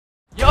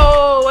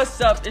what's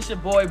up? It's your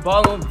boy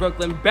Ballin' with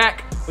Brooklyn,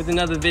 back with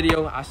another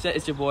video. I said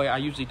it's your boy. I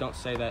usually don't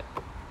say that.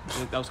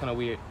 That was kind of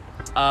weird.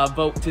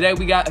 But today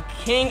we got a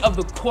King of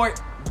the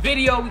Court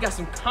video. We got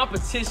some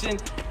competition.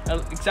 I'm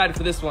excited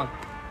for this one.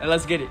 And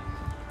let's get it.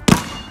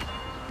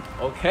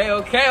 Okay.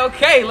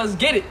 Let's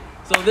get it.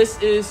 So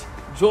this is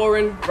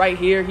Jordan right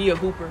here. He a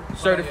hooper,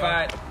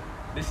 certified.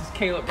 This is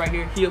Caleb right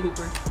here. He a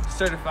hooper,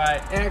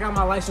 certified. And I got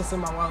my license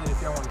in my wallet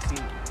if y'all want to see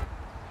it.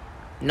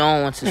 No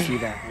one wants to see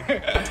that.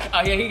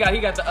 Oh yeah, he got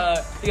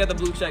the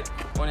blue check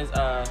on his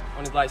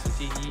license.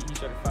 He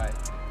certified.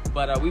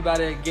 But we about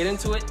to get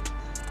into it.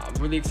 I'm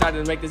really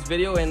excited to make this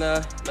video, and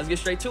let's get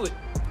straight to it.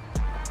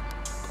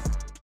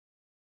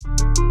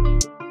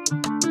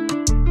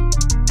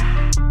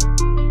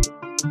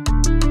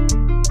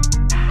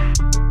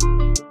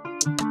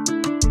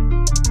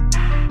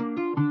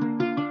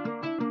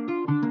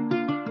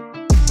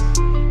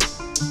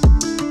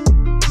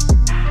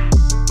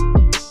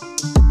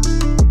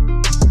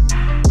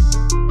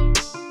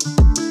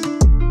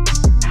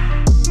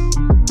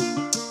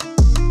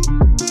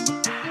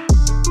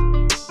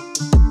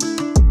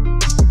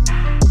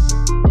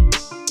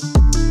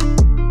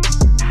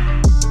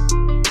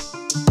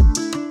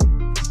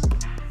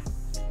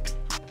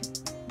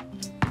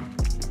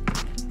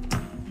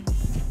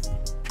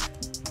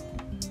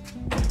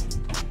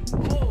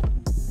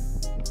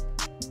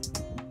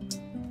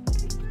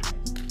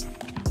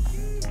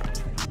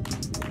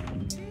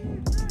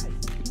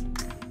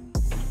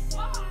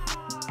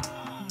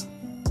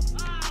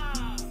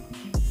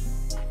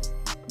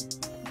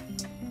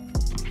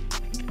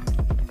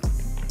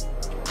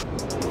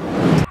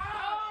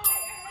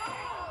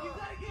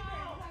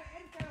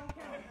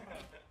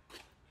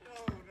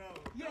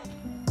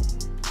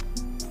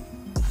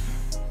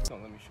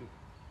 Don't let me shoot.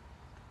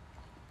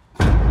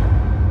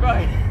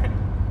 Right.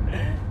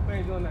 We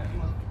ain't doing that.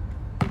 Come on.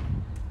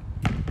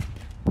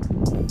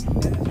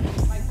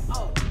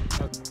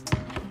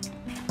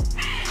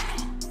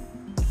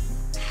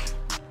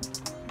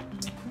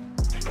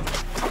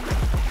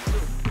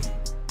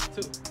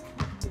 Two.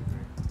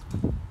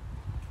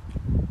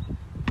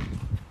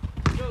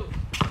 2,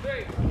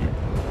 3.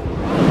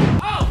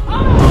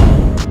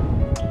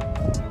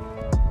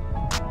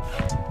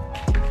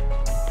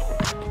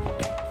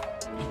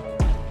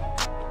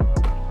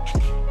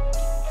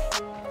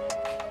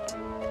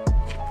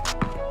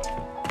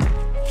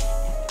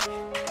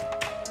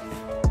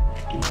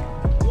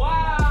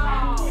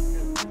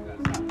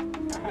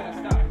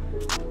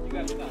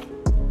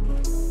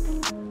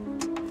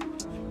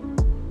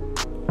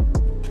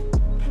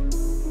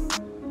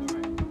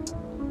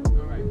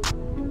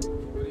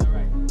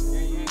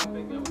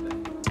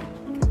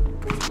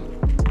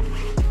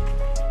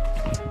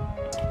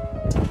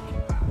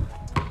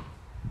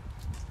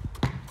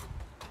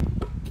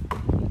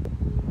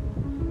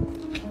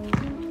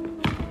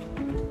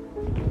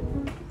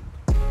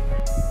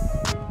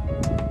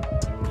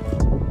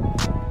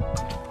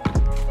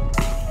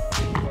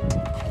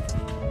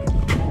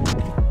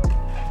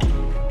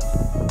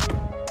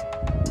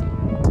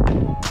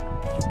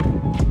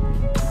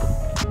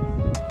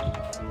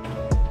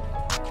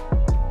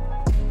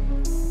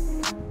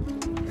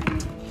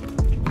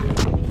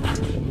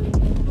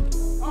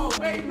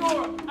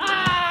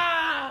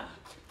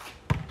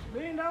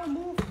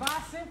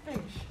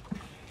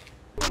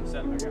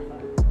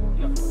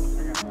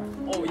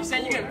 Oh, you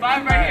saying you get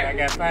 5 right here? I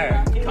got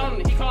 5.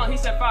 He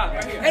said 5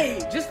 right here. Hey,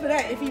 just for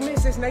that, if he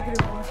misses, it's -1.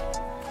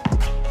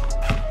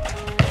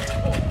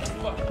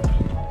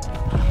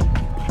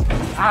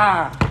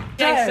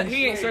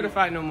 He ain't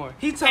certified no more.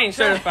 He ain't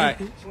certified.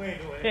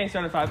 He ain't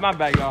certified. My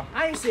bad, y'all.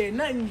 I ain't said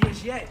nothing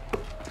just yet.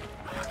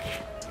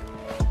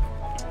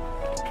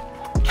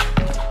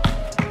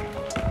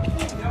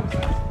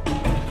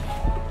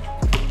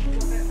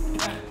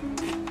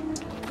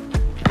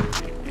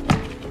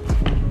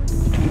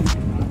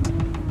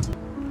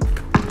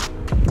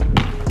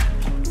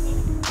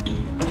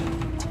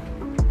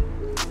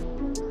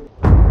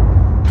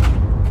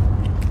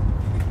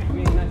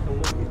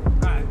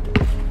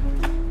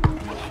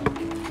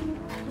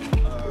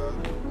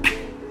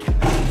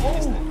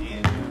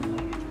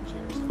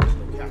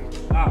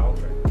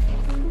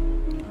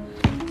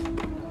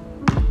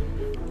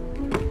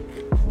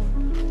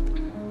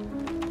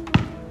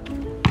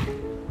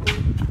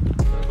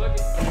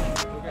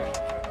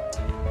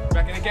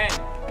 Back in the game.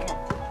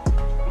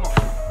 Come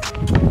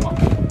on.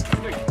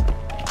 3.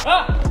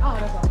 Oh,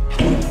 that's all.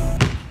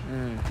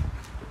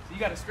 So you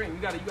gotta scream. You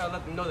gotta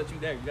let them know that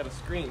you're there. You gotta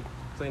scream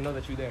so they know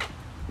that you're there.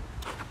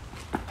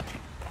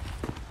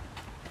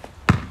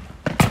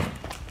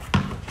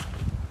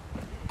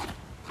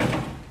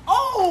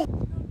 Oh!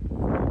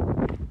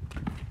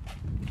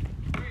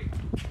 3.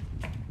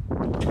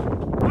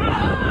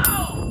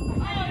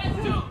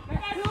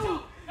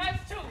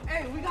 That's two.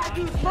 Hey, we gotta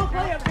do smoke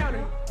layup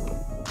counter.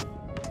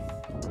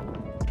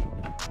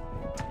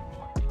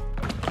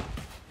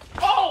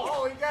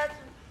 Oh, he got you.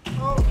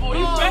 Oh,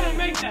 you better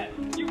make that.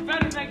 You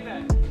better make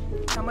that.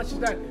 How much is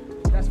that?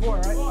 That's 4,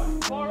 right?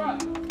 4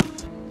 up.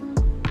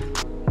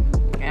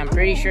 And I'm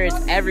pretty sure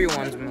it's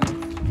everyone's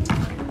move.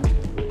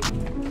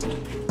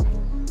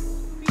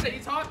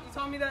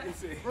 told me that?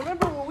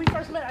 Remember when we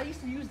first met, I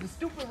used to use the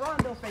stupid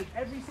rondo fake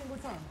every single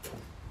time.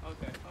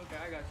 Okay,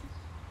 I got you.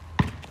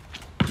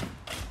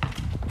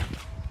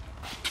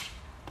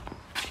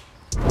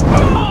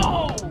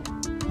 Oh!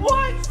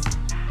 What?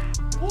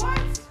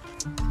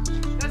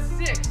 That's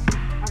 6.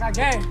 I got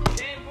game.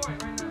 Game boy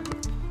right now.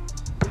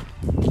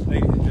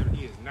 Ladies and gentlemen,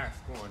 he is not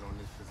scoring on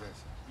this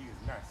possession. He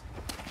is not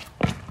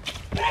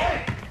scoring.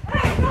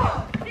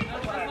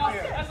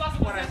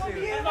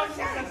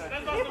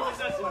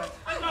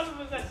 That's lost of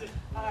possession.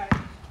 All right.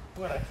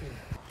 What I see?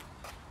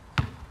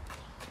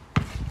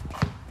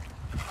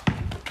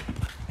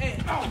 Hey,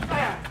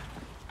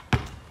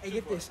 hey,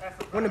 get this.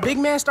 When the big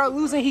man start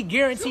losing, he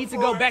guaranteed to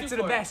go back to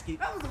the basket.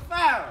 That was a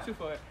foul. Shoot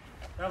for it.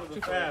 That was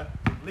a foul.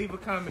 Leave a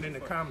comment in the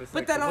comments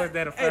Put section. that on. Was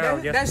that a Hey,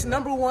 foul? that's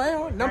number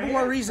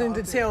one reason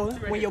to tell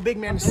when your big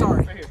man is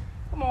sorry. Right here.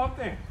 Come on up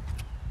there.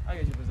 I'll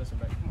get your possession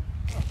back. Come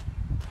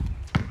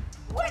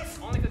on. What?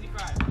 Only because he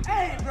cried.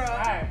 Hey, bro. All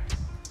right.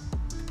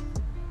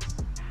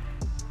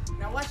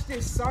 Now watch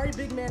this. Sorry,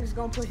 big man is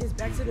gonna put his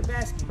back to the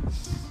basket.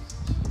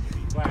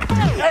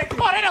 Hey,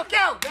 come on, that don't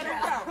count.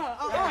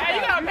 Hey,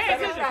 you gotta pay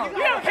attention.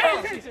 You gotta pay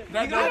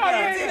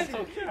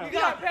attention. You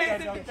gotta pay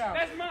attention.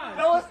 That's mine.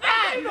 No, it's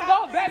not. You the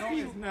ball back to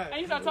you. it's not.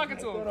 And you start talking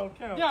to That him. don't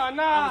count. Yo, I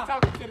nah. was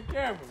talking to the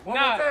camera. One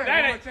Nah, more time. that One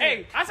ain't. more time.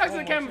 Hey, I talk to the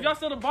One camera. more Y'all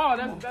still the ball.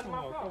 That's time.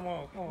 my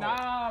fault. Come on.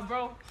 Nah,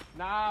 bro.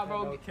 That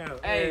don't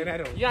count. Hey, Yeah, that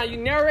don't yeah, you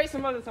narrate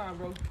some other time,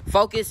 bro.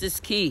 Focus is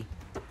key.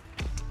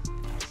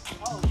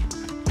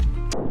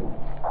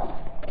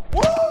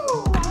 Woo!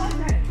 I like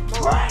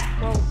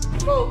that.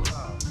 Bro.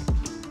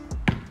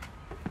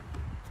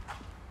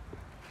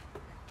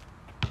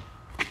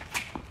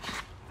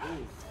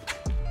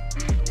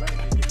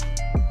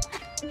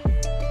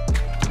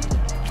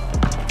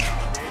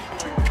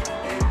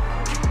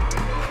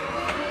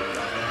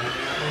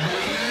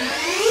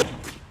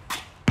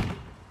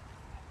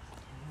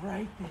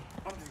 Right there.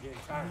 I'm just getting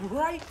tired.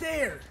 Right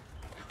there.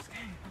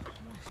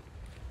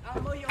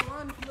 I'll mow your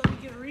lawn if you let me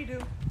get a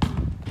redo.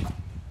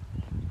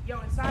 Yo,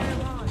 inside your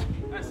lawn.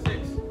 That's 6.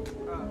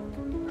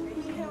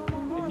 He held my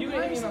arm. If you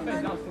didn't hit me in my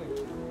face, that was clean.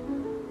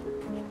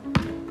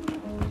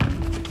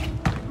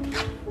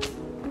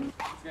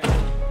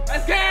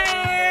 Let's game!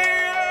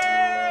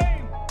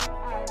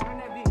 Alright, run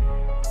that beat.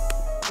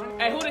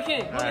 Hey, who the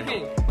king? Who the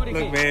king? Who the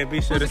Look, king? man,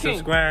 be sure Who's to the king?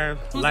 subscribe,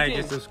 Who's the like, king?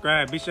 and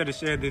subscribe. Be sure to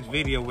share this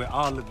video with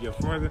all of your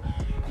friends.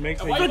 Make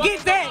sure Why you you Forget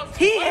that.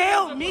 He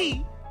held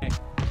me.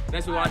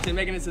 Thanks for watching,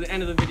 making it to the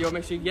end of the video.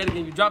 Make sure yet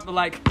again you drop the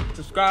like,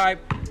 subscribe,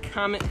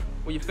 comment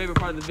what your favorite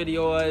part of the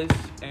video was,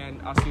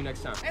 and I'll see you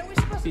next time. And we're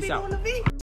supposed to Peace be out. doing the beat.